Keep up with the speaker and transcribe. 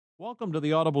Welcome to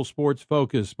the Audible Sports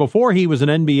Focus. Before he was an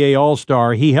NBA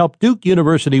All-Star, he helped Duke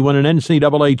University win an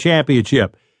NCAA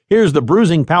championship. Here's the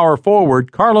bruising power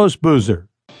forward, Carlos Boozer.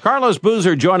 Carlos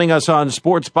Boozer joining us on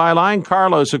Sports Byline.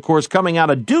 Carlos, of course, coming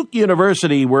out of Duke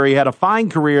University, where he had a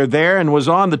fine career there and was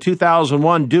on the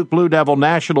 2001 Duke Blue Devil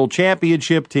National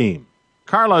Championship team.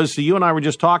 Carlos, you and I were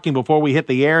just talking before we hit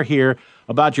the air here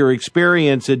about your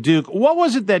experience at Duke. What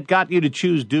was it that got you to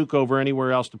choose Duke over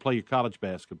anywhere else to play your college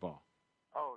basketball?